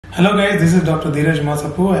Hello guys, this is Dr. Dheeraj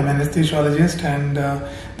Masapu. I'm an anesthesiologist and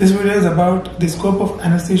this video is about the scope of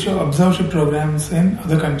anesthesia observership programs in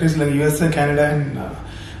other countries like USA, Canada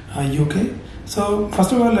and UK. So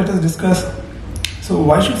first of all, let us discuss, so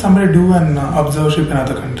why should somebody do an observership in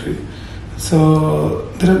other country? So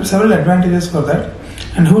there are several advantages for that,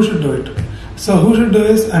 and who should do it? So who should do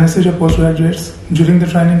is anesthesia postgraduates. During the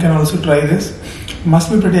training can also try this.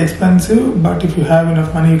 Must be pretty expensive, but if you have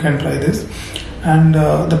enough money you can try this. And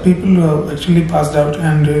the people who have actually passed out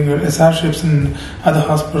and doing your SR-ships in other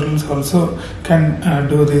hospitals also can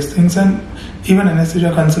do these things. And even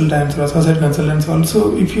anesthesia consultants or associate consultants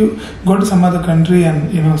also, if you go to some other country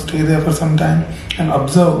and stay there for some time and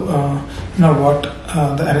observe what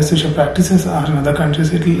the anesthesia practices are in other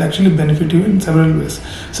countries, it will actually benefit you in several ways.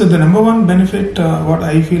 So the number one benefit, what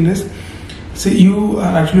I feel is, see, you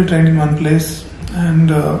are actually trained in one place, and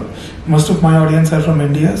most of my audience are from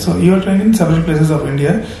India, so you are trained in several places of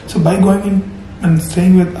India. So by going in and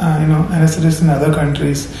staying with anesthetists in other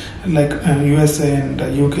countries like USA and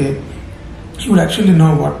UK, you would actually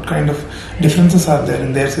know what kind of differences are there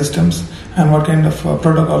in their systems and what kind of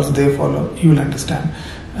protocols they follow. You will understand,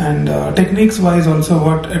 and techniques wise also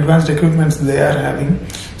what advanced equipments they are having.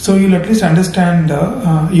 So you'll at least understand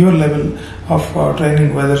your level of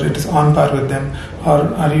training, whether it is on par with them or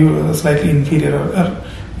are you slightly inferior, or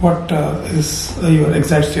what is your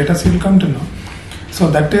exact status, you will come to know. So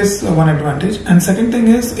that is one advantage. And second thing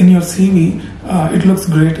is, in your CV, it looks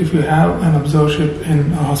great if you have an observership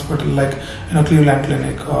in a hospital like Cleveland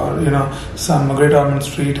Clinic or some Great Ormond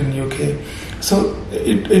Street in UK. So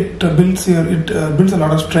it builds a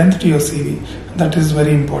lot of strength to your CV. That is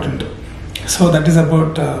very important. So that is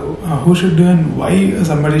about who should do and why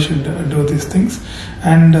somebody should do these things.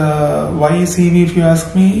 And why CV, if you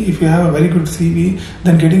ask me, if you have a very good CV,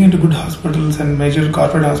 then getting into good hospitals and major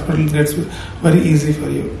corporate hospitals gets very easy for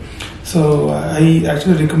you. So I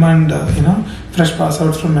actually recommend fresh pass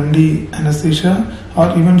outs from MD anesthesia or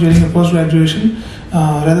even during a post graduation,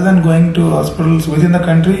 rather than going to hospitals within the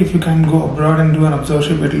country, if you can go abroad and do an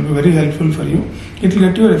observership, it will be very helpful for you. It will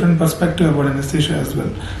get you a different perspective about anesthesia as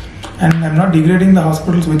well. And I'm not degrading the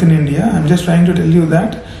hospitals within India. I'm just trying to tell you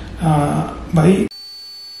that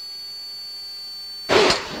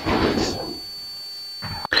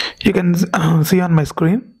you can see on my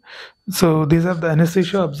screen. So these are the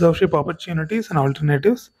anesthesia observership opportunities and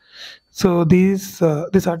alternatives. So this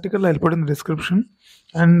article I'll put in the description,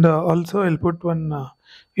 and also I'll put one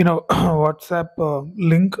WhatsApp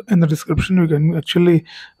link in the description. You can actually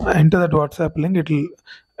enter that WhatsApp link. It will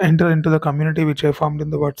enter into the community which I formed in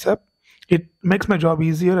the WhatsApp. It makes my job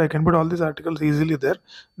easier. I can put all these articles easily there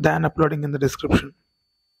than uploading in the description.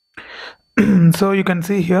 So you can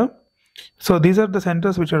see here. So these are the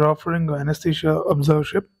centers which are offering anesthesia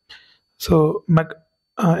observership. So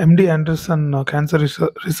MD Anderson Cancer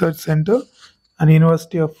Research Center and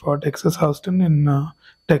University of Texas Houston in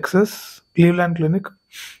Texas, Cleveland Clinic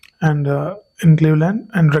and in Cleveland,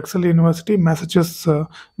 and Drexel University, Massachusetts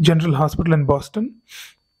General Hospital in Boston,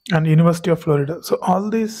 and University of Florida. So all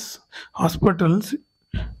these hospitals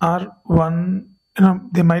are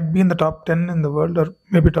they might be in the top 10 in the world or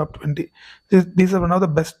maybe top 20. These are one of the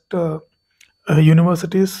best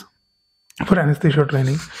universities for anesthesia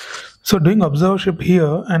training. So doing observership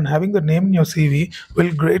here and having the name in your CV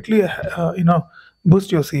will greatly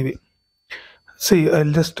boost your CV. See,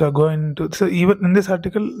 I'll just go into, so even in this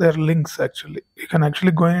article there are links. Actually you can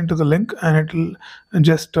actually go into the link and it will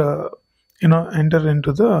just enter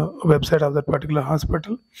into the website of that particular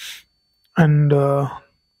hospital. And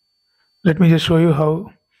let me just show you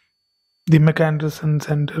how the McAnderson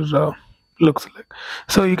Center looks like.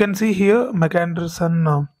 So you can see here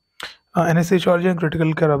McAnderson Anesthesiology and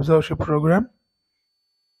Critical Care Observership Program.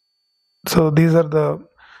 So these are the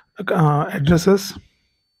addresses.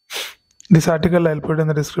 This article I'll put in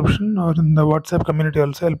the description, or in the WhatsApp community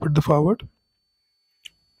also I'll put the forward.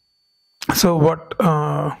 So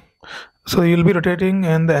so you'll be rotating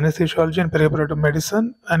in the anesthesiology and perioperative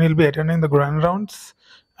medicine, and you'll be attending the grand rounds,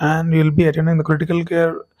 and you'll be attending the critical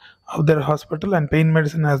care of their hospital and pain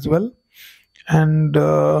medicine as well. And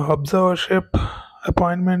observership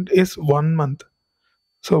appointment is 1 month.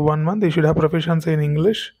 So 1 month you should have proficiency in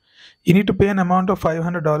English. You need to pay an amount of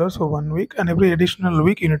 $500 for 1 week, and every additional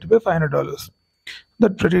week you need to pay $500.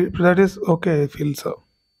 That is okay, I feel so.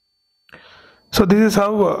 So this is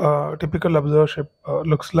how typical observership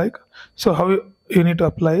looks like. So how you need to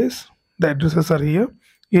apply is, the addresses are here.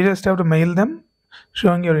 You just have to mail them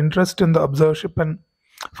showing your interest in the observership, and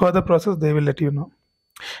further process they will let you know.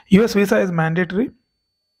 US visa is mandatory.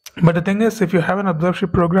 But the thing is, if you have an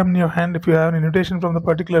observership program in your hand, if you have an invitation from the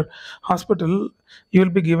particular hospital, you will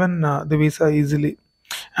be given the visa easily.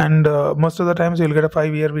 And most of the times you'll get a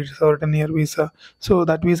 5-year visa or 10-year visa. So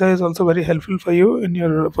that visa is also very helpful for you in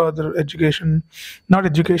your further education. Not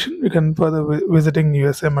education, you can further visiting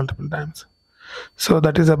USA multiple times. So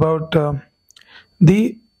that is about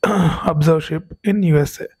the observership in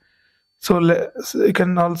USA. So you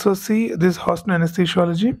can also see this hospital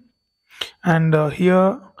anesthesiology, and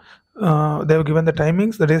here they have given the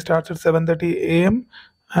timings. The day starts at 7:30 a.m.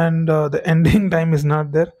 and the ending time is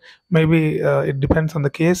not there. Maybe it depends on the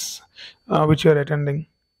case which you are attending.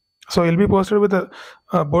 So you'll be posted with a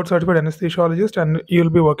board certified anesthesiologist, and you'll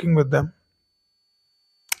be working with them.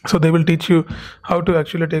 So they will teach you how to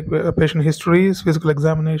actually take patient histories, physical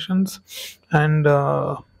examinations, and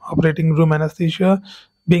operating room anesthesia,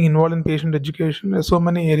 being involved in patient education. So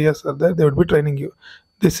many areas are there. They would be training you.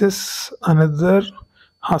 This is another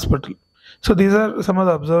hospital. So these are some of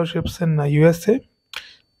the observerships in USA.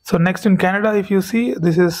 So next in Canada, if you see,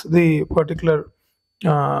 this is the particular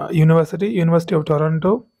University of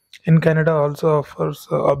Toronto in Canada also offers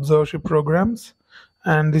observership programs,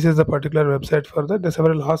 and this is the particular website for that. There's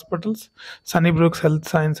several hospitals: Sunnybrook Health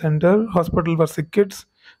Science Center, Hospital for Sick Kids.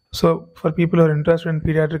 So for people who are interested in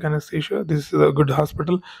pediatric anesthesia, this is a good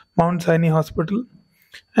hospital. Mount Sinai Hospital,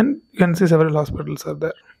 and you can see several hospitals are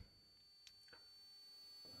there.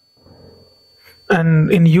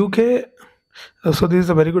 And in UK, so this is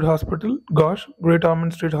a very good hospital, GOSH, Great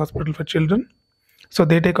Ormond Street Hospital for Children. So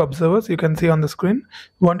they take observers. You can see on the screen,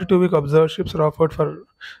 1 to 2 week observerships are offered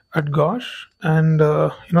at GOSH, and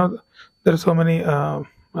there are so many.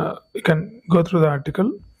 You can go through the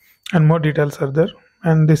article, and more details are there.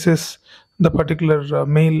 And this is the particular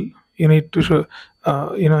mail you need to show.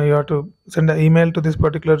 You have to send an email to this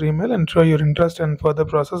particular email and show your interest, and further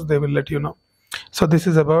process they will let you know. So this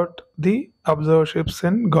is about the observerships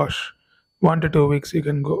in GOSH. 1 to 2 weeks you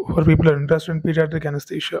can go for people who are interested in pediatric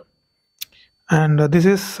anesthesia. And this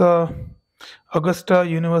is Augusta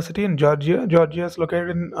University in Georgia. Georgia is located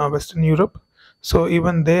in Western Europe. So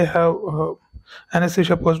even they have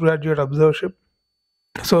anesthesia postgraduate observership.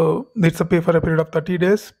 So it's a pay for a period of 30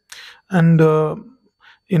 days. And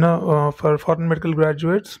for foreign medical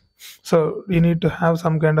graduates, so you need to have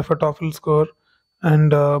some kind of a TOEFL score,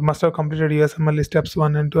 and must have completed USMLE steps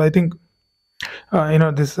 1 and 2. I think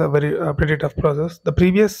this is a very pretty tough process. The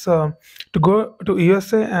previous to go to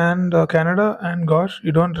USA and Canada and GOSH,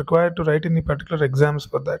 you don't require to write any particular exams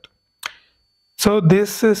for that. So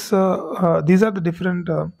this is these are the different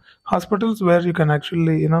hospitals where you can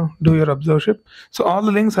actually do your observership. So all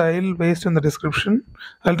the links I'll paste in the description.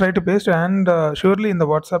 I'll try to paste, and surely in the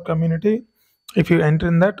WhatsApp community, if you enter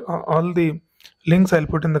in that, all the links I'll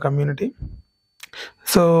put in the community.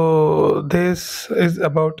 So this is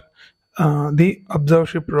about the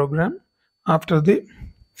observership program after the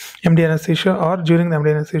MD anesthesia, or during the MD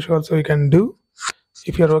anesthesia also you can do,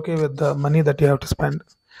 if you're okay with the money that you have to spend.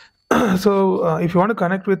 So if you want to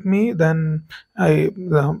connect with me, then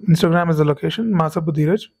the Instagram is the location, Masapu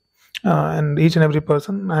Dheeraj, and each and every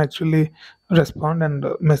person I actually respond and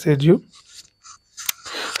message you.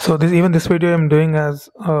 So this video I'm doing as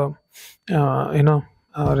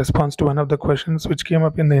response to one of the questions which came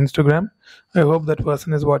up in the Instagram. I hope that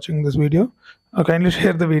person is watching this video. Kindly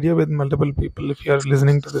share the video with multiple people if you are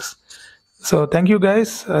listening to this. So thank you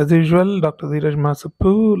guys. As usual, Dr. Dheeraj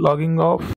Masapu logging off.